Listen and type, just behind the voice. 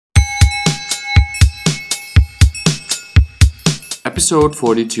Episode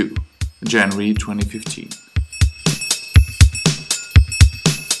 42, January 2015.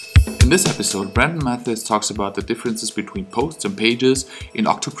 In this episode, Brandon Mathis talks about the differences between posts and pages in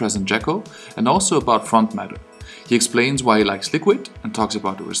Octopress and Jekyll, and also about front matter. He explains why he likes Liquid and talks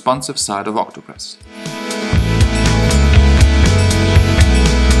about the responsive side of Octopress.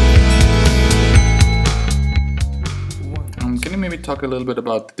 Can you maybe talk a little bit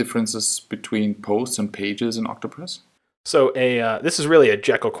about the differences between posts and pages in Octopress? So this is really a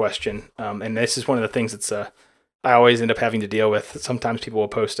Jekyll question, and this is one of the things that's I always end up having to deal with. Sometimes people will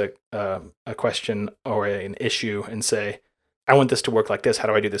post a question or an issue and say, I want this to work like this. How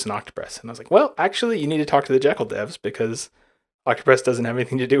do I do this in Octopress? And I was like, well, actually, you need to talk to the Jekyll devs because Octopress doesn't have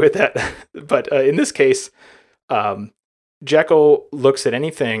anything to do with that. But in this case, Jekyll looks at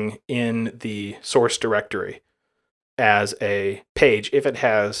anything in the source directory as a page if it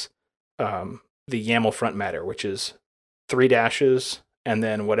has the YAML front matter, which is 3 dashes and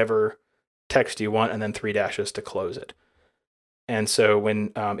then whatever text you want and then 3 dashes to close it. And so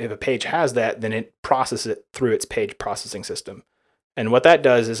when if a page has that, then it processes it through its page processing system. And what that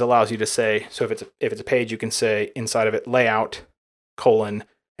does is allows you to say, so if it's a page, you can say inside of it layout : and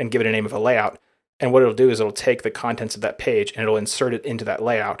give it a name of a layout. And what it'll do is it'll take the contents of that page and it'll insert it into that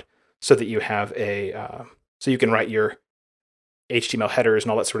layout so that you have so you can write your HTML headers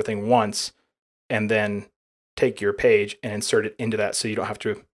and all that sort of thing once, and then take your page and insert it into that so you don't have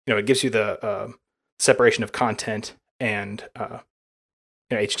to, it gives you the separation of content and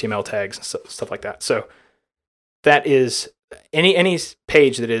HTML tags and stuff like that. So that is any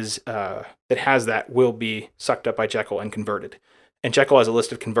page that is that has that will be sucked up by Jekyll and converted. And Jekyll has a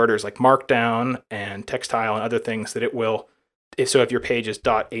list of converters like Markdown and Textile and other things that it will. If your page is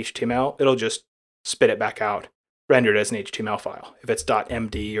 .html, it'll just spit it back out, rendered as an HTML file. If it's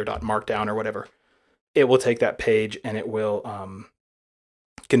 .md or .markdown or whatever, it will take that page and it will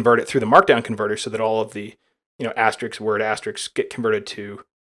convert it through the Markdown converter so that all of the asterisk, word asterisks get converted to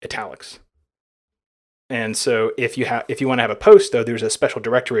italics. And so if you want to have a post, though, there's a special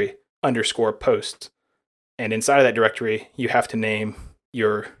directory _posts. And inside of that directory, you have to name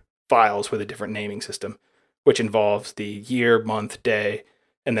your files with a different naming system, which involves the year, month, day,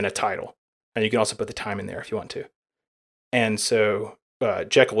 and then a title. And you can also put the time in there if you want to. And so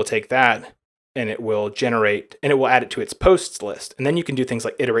Jekyll will take that and it will generate, and it will add it to its posts list. And then you can do things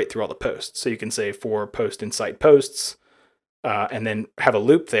like iterate through all the posts. So you can say for post inside posts, and then have a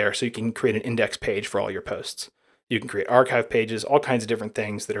loop there so you can create an index page for all your posts. You can create archive pages, all kinds of different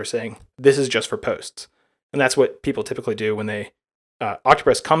things that are saying, this is just for posts. And that's what people typically do when they,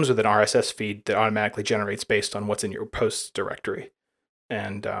 Octopress comes with an RSS feed that automatically generates based on what's in your posts directory.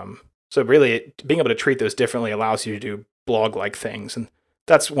 And so really being able to treat those differently allows you to do blog-like things. And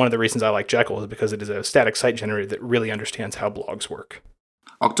that's one of the reasons I like Jekyll, is because it is a static site generator that really understands how blogs work.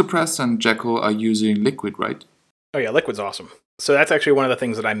 Octopress and Jekyll are using Liquid, right? Oh yeah, Liquid's awesome. So that's actually one of the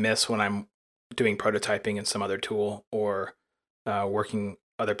things that I miss when I'm doing prototyping in some other tool or working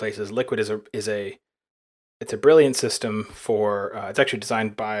other places. Liquid is a brilliant system for, it's actually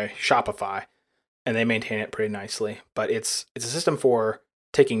designed by Shopify, and they maintain it pretty nicely. But it's a system for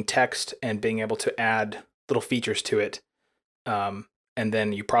taking text and being able to add little features to it, and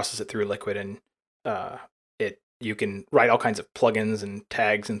then you process it through Liquid, and you can write all kinds of plugins and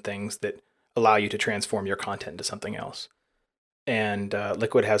tags and things that allow you to transform your content into something else. And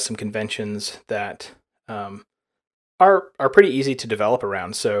Liquid has some conventions that are pretty easy to develop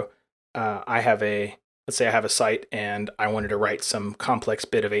around. So let's say I have a site and I wanted to write some complex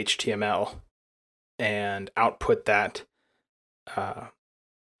bit of HTML and output that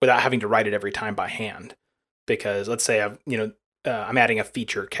without having to write it every time by hand. Because let's say I'm adding a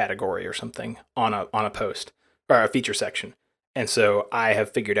feature category or something on a post or a feature section. And so I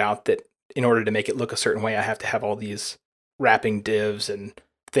have figured out that in order to make it look a certain way, I have to have all these wrapping divs and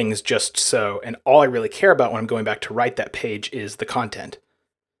things just so. And all I really care about when I'm going back to write that page is the content.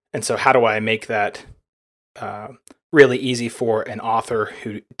 And so how do I make that really easy for an author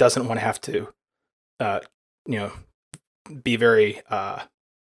who doesn't want to have to, be very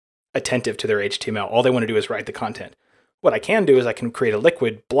attentive to their HTML. All they want to do is write the content. What I can do is I can create a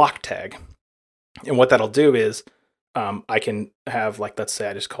Liquid block tag. And what that'll do is I can have, let's say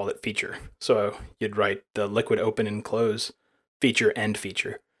I just called it feature. So you'd write the Liquid open and close feature end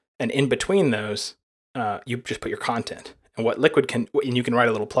feature. And in between those, you just put your content. And what Liquid and you can write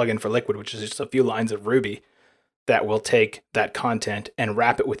a little plugin for Liquid, which is just a few lines of Ruby that will take that content and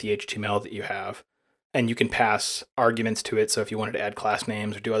wrap it with the HTML that you have. And you can pass arguments to it. So if you wanted to add class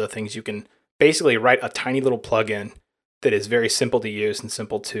names or do other things, you can basically write a tiny little plugin that is very simple to use and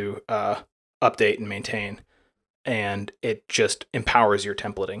simple to update and maintain. and it just empowers your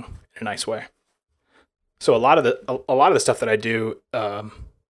templating in a nice way. So a lot of the stuff that I do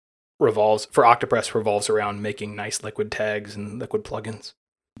revolves around making nice liquid tags and liquid plugins.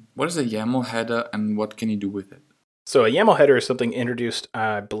 What is a YAML header and what can you do with it? So a YAML header is something introduced,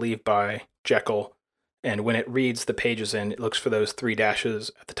 I believe, by Jekyll. And when it reads the pages in, it looks for those 3 dashes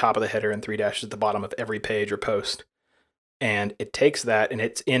at the top of the header and 3 dashes at the bottom of every page or post. And it takes that, and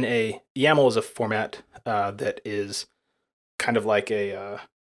it's in YAML is a format that is kind of like a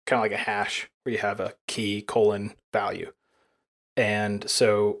hash where you have a key : value. And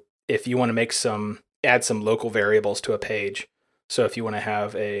so if you want to add some local variables to a page, so if you want to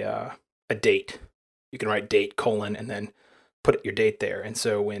have a date, you can write date : and then put your date there. And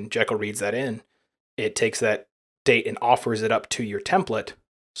so when Jekyll reads that in, it takes that date and offers it up to your template.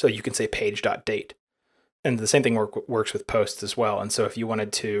 So you can say page.date. And the same thing works with posts as well. And so if you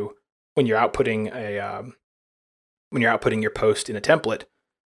wanted to, when you're outputting your post in a template,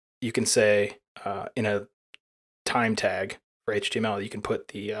 you can say in a time tag for HTML, you can put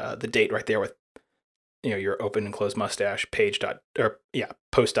the date right there with your open and closed mustache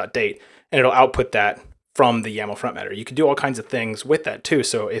post.date, and it'll output that from the YAML front matter. You can do all kinds of things with that too.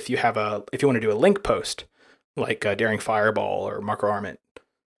 So if you want to do a link post like Daring Fireball or Marco Arment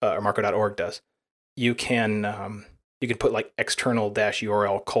or Marco.org does, you can put like external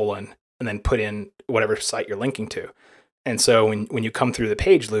 -URL : and then put in whatever site you're linking to. And so when you come through the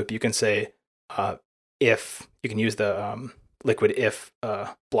page loop, you can say if you can use the liquid if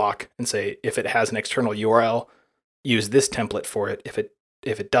block and say if it has an external URL, use this template for it. If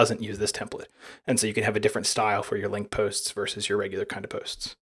it doesn't, use this template. And so you can have a different style for your link posts versus your regular kind of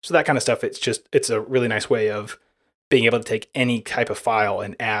posts. So that kind of stuff, it's a really nice way of being able to take any type of file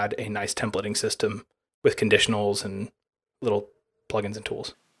and add a nice templating system with conditionals and little plugins and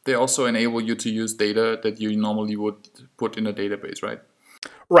tools. They also enable you to use data that you normally would put in a database, right?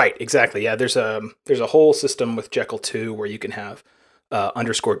 Right, exactly. Yeah, there's a whole system with Jekyll 2 where you can have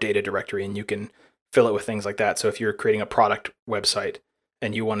underscore data directory, and you can fill it with things like that. So if you're creating a product website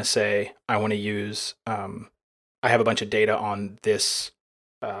and you want to say, I want to use, I have a bunch of data on this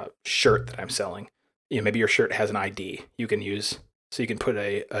shirt that I'm selling. Maybe your shirt has an ID. You can put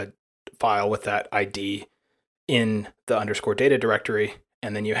a file with that ID in the underscore data directory,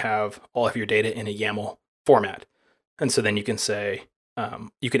 and then you have all of your data in a YAML format. And so then you can say,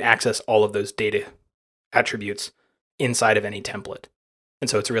 you can access all of those data attributes inside of any template. And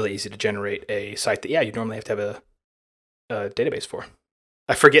so it's really easy to generate a site that, you normally have to have a database for.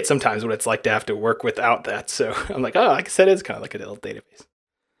 I forget sometimes what it's like to have to work without that. So I'm like, I guess that is kind of like a little database.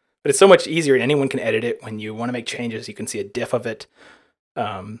 But it's so much easier, and anyone can edit it. When you want to make changes, you can see a diff of it.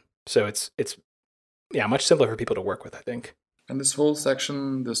 So it's much simpler for people to work with, I think. And this whole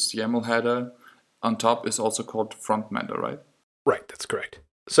section, this YAML header on top, is also called front matter, right? Right, that's correct.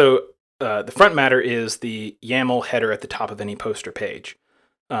 So the front matter is the YAML header at the top of any post or page.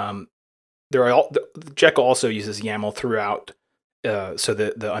 Jekyll also uses YAML throughout. So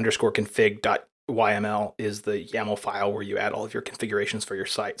the underscore config.yml is the YAML file where you add all of your configurations for your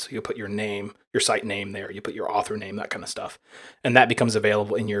site. So you put your name, your site name there, you put your author name, that kind of stuff. And that becomes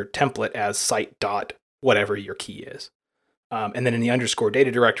available in your template as site.whatever your key is. And then in the underscore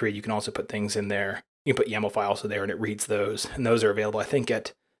data directory, you can also put things in there. You can put YAML files in there and it reads those. And those are available, I think,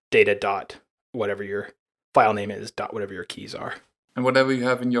 at data.whatever your file name is, whatever your keys are. And whatever you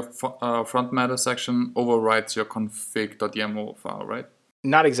have in your front matter section overrides your config.yaml file, right?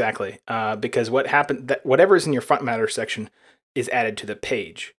 Not exactly, because what happened, that whatever is in your front matter section is added to the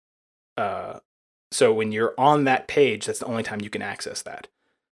page. So when you're on that page, that's the only time you can access that.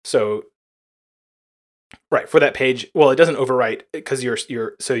 So, right, for that page, well, it doesn't overwrite because you're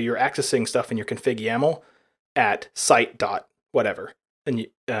accessing stuff in your config YAML at site.whatever, and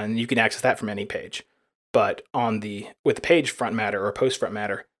you can access that from any page. But with the page front matter or post front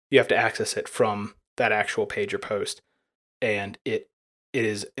matter, you have to access it from that actual page or post, and it's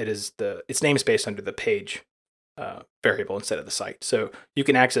namespaced under the page variable instead of the site. So you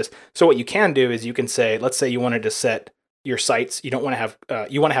can access. So what you can do is you can say, let's say you wanted to set your sites. You don't want to have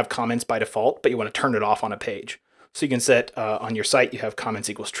you want to have comments by default, but you want to turn it off on a page. So you can set on your site you have comments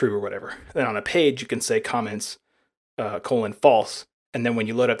equals true or whatever. Then on a page you can say comments : false, and then when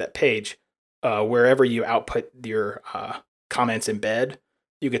you load up that page, wherever you output your comments embed,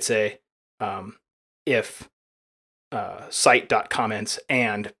 you could say if site.comments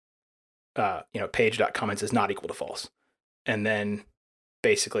and page.comments is not equal to false, and then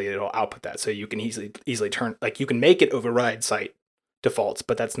basically it'll output that. So you can easily turn, like, you can make it override site defaults,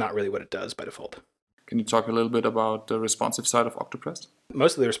 but that's not really what it does by default. Can you talk a little bit about the responsive side of Octopress?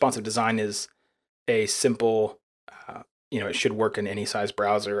 Most of the responsive design is a simple it should work in any size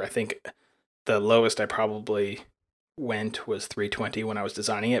browser. I think the lowest I probably went was 320 when I was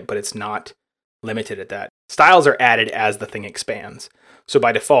designing it, but it's not limited at that. Styles are added as the thing expands. So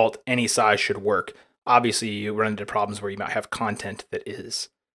by default, any size should work. Obviously, you run into problems where you might have content that is,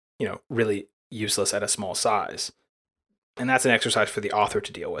 really useless at a small size. And that's an exercise for the author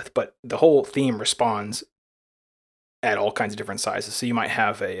to deal with. But the whole theme responds at all kinds of different sizes. So you might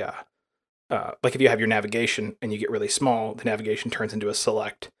have like if you have your navigation and you get really small, the navigation turns into a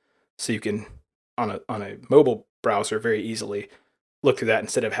select. So you can, on a mobile browser, very easily look through that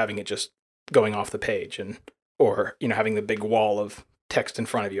instead of having it just going off the page or having the big wall of text in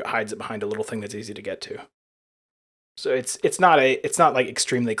front of you. It hides it behind a little thing that's easy to get to. So it's not like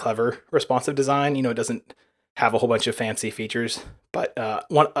extremely clever responsive design. It doesn't have a whole bunch of fancy features, but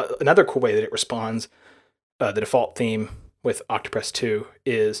another cool way that it responds, the default theme with Octopress 2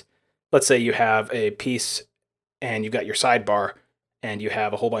 is, let's say you have a piece and you've got your sidebar and you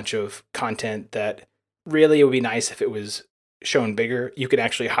have a whole bunch of content that really it would be nice if it was shown bigger. You can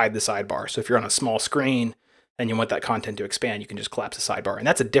actually hide the sidebar. So if you're on a small screen and you want that content to expand, you can just collapse the sidebar. And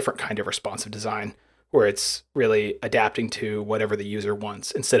that's a different kind of responsive design where it's really adapting to whatever the user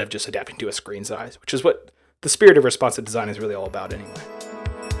wants instead of just adapting to a screen size, which is what the spirit of responsive design is really all about anyway.